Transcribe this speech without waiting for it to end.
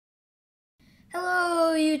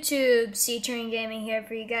YouTube? C-Train Gaming here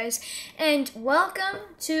for you guys, and welcome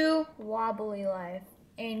to Wobbly Life,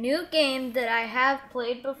 a new game that I have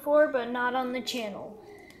played before but not on the channel.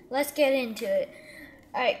 Let's get into it.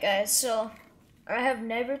 Alright guys, so I have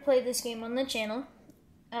never played this game on the channel,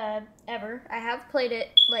 ever. I have played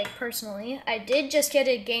it, like, personally. I did just get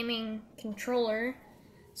a gaming controller,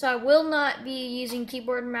 so I will not be using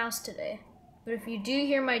keyboard and mouse today. But if you do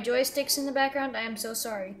hear my joysticks in the background, I am so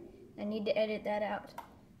sorry. I need to edit that out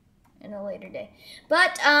in a later day.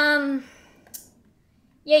 But, yeah.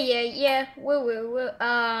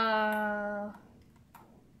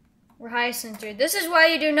 We're high-centered. This is why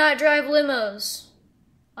you do not drive limos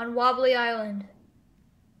on Wobbly Island.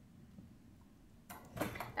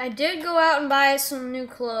 I did go out and buy some new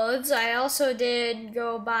clothes. I also did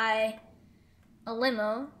go buy a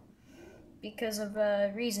limo because of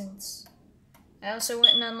reasons. I also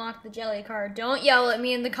went and unlocked the jelly car. Don't yell at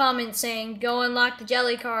me in the comments saying, go unlock the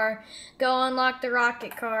jelly car, go unlock the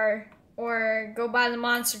rocket car, or go buy the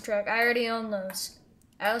monster truck. I already own those.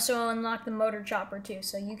 I also unlocked the motor chopper too,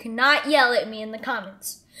 so you cannot yell at me in the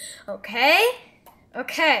comments. Okay?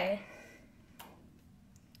 Okay.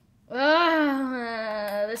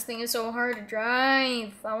 This thing is so hard to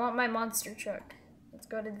drive. I want my monster truck. Let's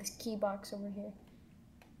go to this key box over here.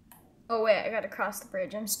 Oh wait, I gotta cross the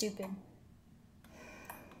bridge. I'm stupid.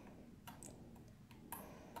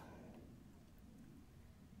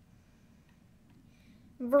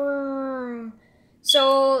 Vroom.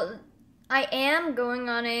 So, I am going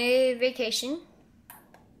on a vacation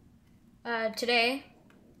today,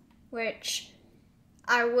 which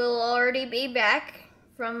I will already be back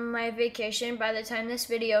from my vacation by the time this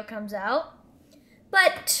video comes out.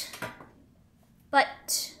 But,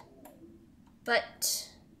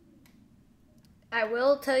 I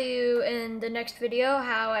will tell you in the next video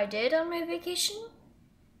how I did on my vacation.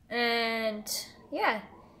 And, yeah.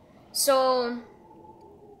 So,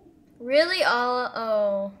 really all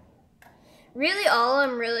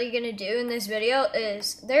I'm really gonna do in this video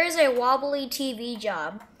is there's a Wobbly TV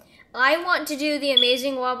job. I want to do the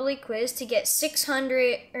Amazing Wobbly quiz to get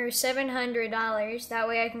 $600 or $700. That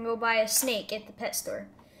way I can go buy a snake at the pet store.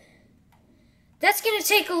 That's gonna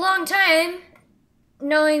take a long time,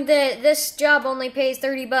 knowing that this job only pays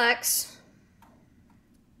 30 bucks.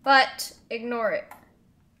 But ignore it.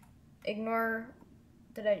 Ignore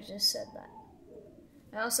that I just said that.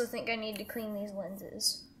 I also think I need to clean these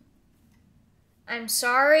lenses. I'm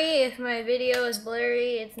sorry if my video is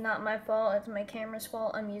blurry. It's not my fault. It's my camera's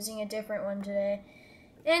fault. I'm using a different one today.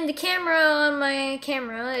 And the camera on my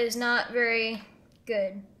camera is not very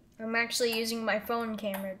good. I'm actually using my phone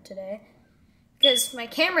camera today. Because my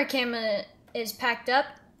camera is packed up.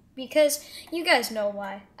 Because you guys know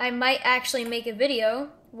why. I might actually make a video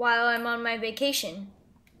while I'm on my vacation.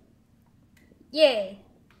 Yay!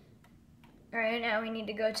 Alright, now we need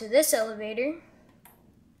to go to this elevator.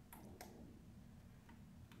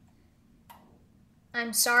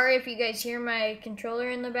 I'm sorry if you guys hear my controller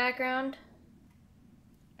in the background.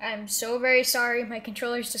 I'm so very sorry, my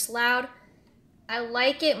controller's just loud. I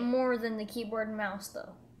like it more than the keyboard and mouse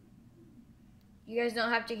though. You guys don't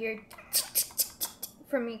have to hear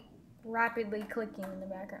from me rapidly clicking in the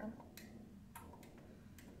background.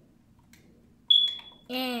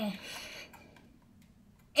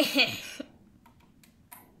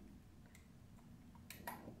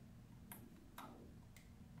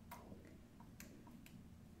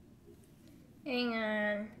 Hang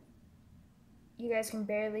on. You guys can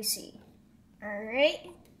barely see. Alright.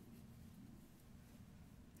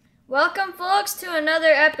 Welcome, folks, to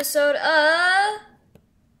another episode of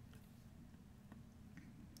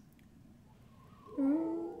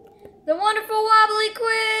the Wonderful Wobbly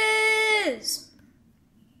Quiz!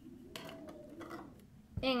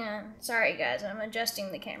 Hang on. Sorry, guys. I'm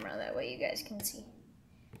adjusting the camera. That way you guys can see.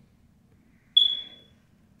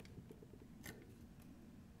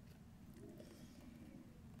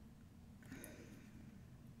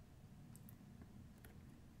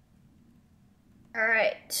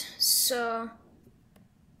 Alright, so,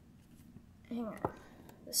 hang on,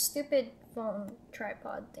 the stupid phone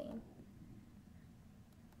tripod thing.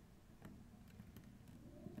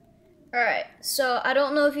 Alright, so I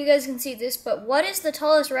don't know if you guys can see this, but what is the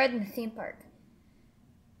tallest ride in the theme park?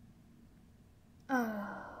 Oh,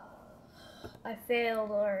 I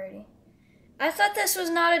failed already. I thought this was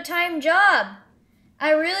not a timed job.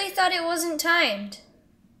 I really thought it wasn't timed.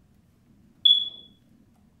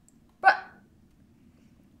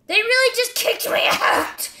 They really just kicked me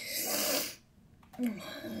out!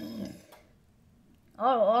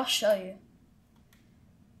 Oh, I'll show you.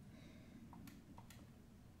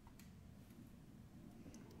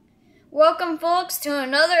 Welcome, folks, to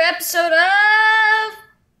another episode of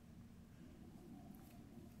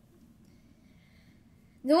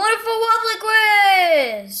the Wonderful Wobbly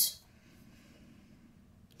Quiz!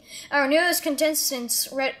 Our newest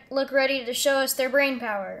contestants look ready to show us their brain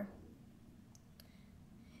power.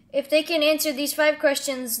 If they can answer these 5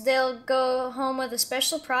 questions, they'll go home with a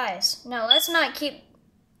special prize. Now, let's not keep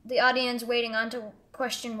the audience waiting on to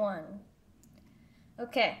question 1.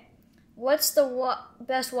 Okay. What's the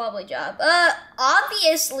best wobbly job?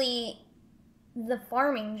 Obviously, the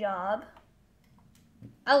farming job.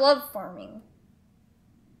 I love farming.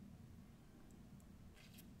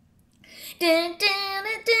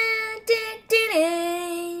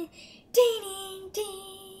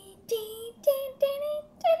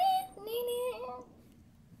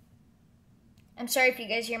 I'm sorry if you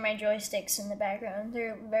guys hear my joysticks in the background.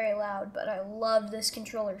 They're very loud, but I love this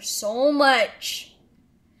controller so much.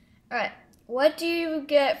 Alright, what do you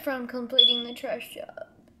get from completing the trash job?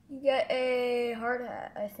 You get a hard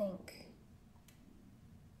hat, I think.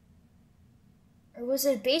 Or was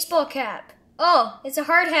it a baseball cap? Oh, it's a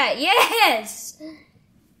hard hat. Yes!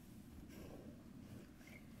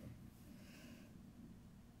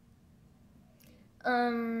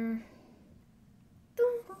 On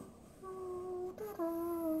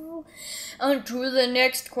to the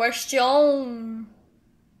next question.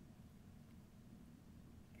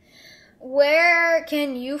 Where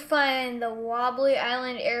can you find the Wobbly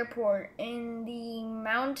Island Airport? In the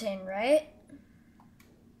mountain, right?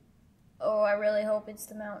 Oh, I really hope it's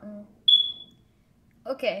the mountain.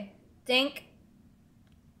 Okay, thank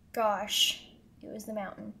gosh it was the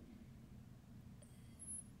mountain.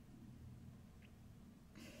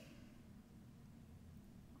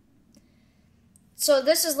 So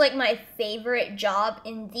this is like my favorite job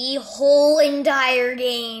in the whole entire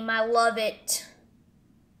game. I love it.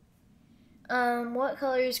 What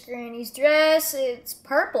color is Granny's dress? It's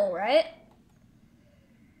purple, right?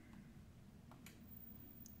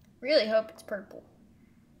 Really hope it's purple.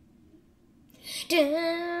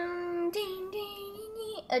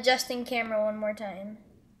 Adjusting camera one more time.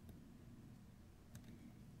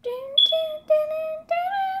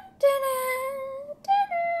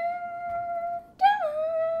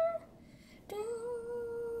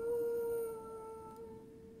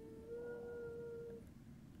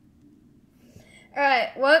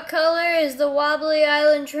 Alright, what color is the Wobbly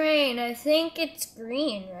Island train? I think it's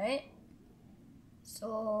green, right?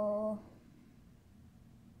 So...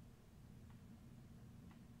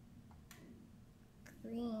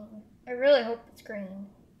 green. I really hope it's green.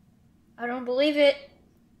 I don't believe it.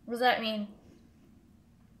 What does that mean?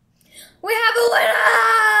 We have a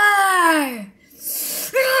winner!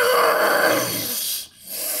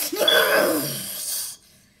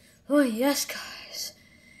 Oh yes, guys.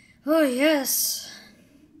 Oh yes.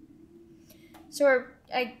 So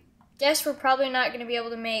I guess we're probably not going to be able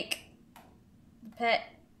to make the pet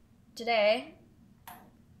today.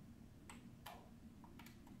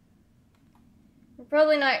 We're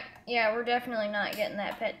probably not, yeah, we're definitely not getting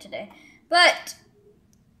that pet today. But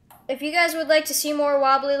if you guys would like to see more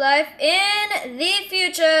Wobbly Life in the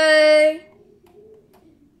future,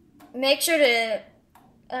 make sure to,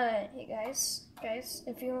 hey guys,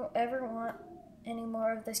 if you ever want any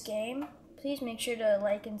more of this game, please make sure to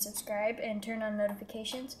like and subscribe and turn on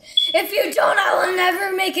notifications. If you don't, I will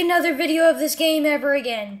never make another video of this game ever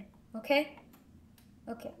again. Okay?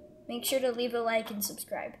 Okay. Make sure to leave a like and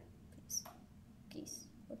subscribe. Please. Please.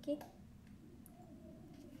 Okay?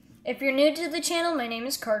 If you're new to the channel, my name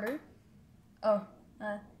is Carter. Oh,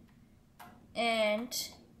 and...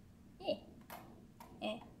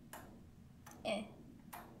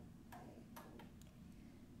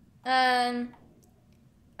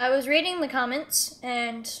 I was reading the comments,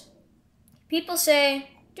 and people say,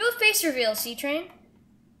 do a face reveal, C-Train.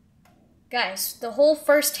 Guys, the whole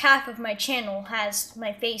first half of my channel has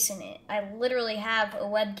my face in it. I literally have a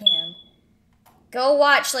webcam. Go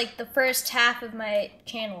watch, like, the first half of my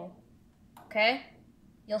channel, okay?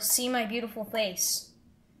 You'll see my beautiful face.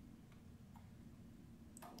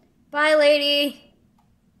 Bye, lady.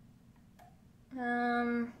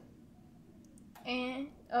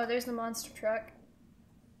 Oh, there's the monster truck.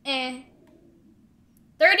 33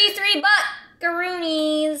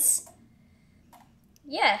 buckaroonies.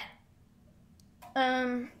 Yeah.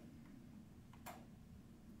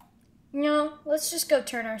 No, let's just go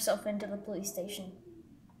turn ourselves into the police station.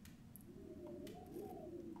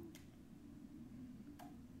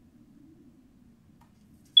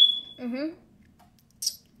 Hi,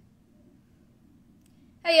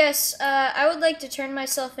 yes, I would like to turn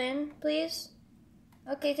myself in, please.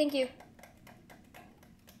 Okay, thank you.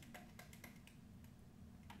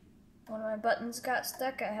 One of my buttons got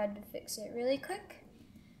stuck. I had to fix it really quick.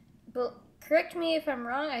 But correct me if I'm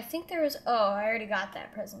wrong. I think there was, oh, I already got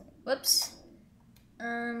that present. Whoops.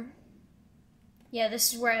 Yeah,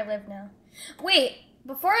 this is where I live now. Wait,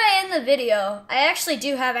 before I end the video, I actually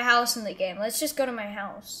do have a house in the game. Let's just go to my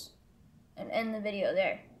house and end the video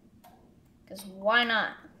there. Because why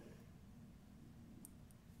not?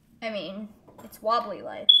 I mean, it's Wobbly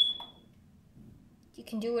Life. You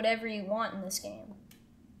can do whatever you want in this game.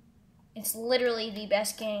 It's literally the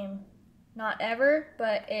best game. Not ever,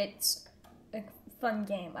 but it's a fun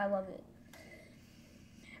game. I love it.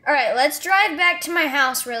 Alright, let's drive back to my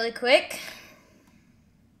house really quick.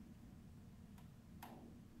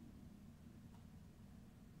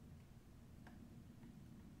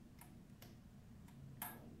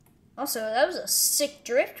 Also, that was a sick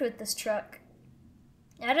drift with this truck.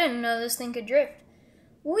 I didn't know this thing could drift.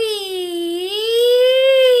 Whee!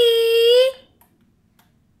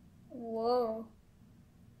 Whoa.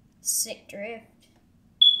 Sick drift.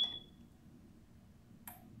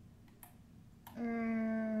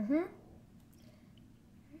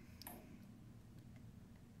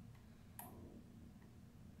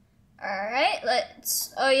 Alright,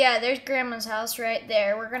 let's... Oh yeah, there's Grandma's house right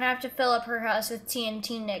there. We're gonna have to fill up her house with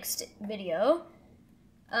TNT next video.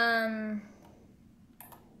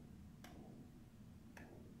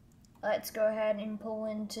 Let's go ahead and pull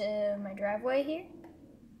into my driveway here.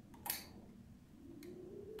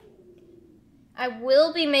 I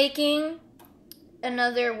will be making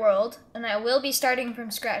another world, and I will be starting from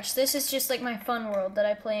scratch. This is just like my fun world that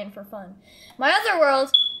I play in for fun. My other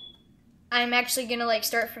world, I'm actually gonna like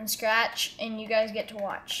start from scratch, and you guys get to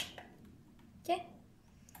watch. Okay?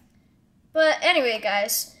 But anyway,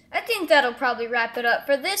 guys, I think that'll probably wrap it up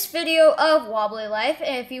for this video of Wobbly Life.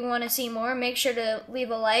 And if you want to see more, make sure to leave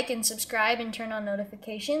a like and subscribe and turn on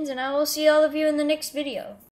notifications, and I will see all of you in the next video.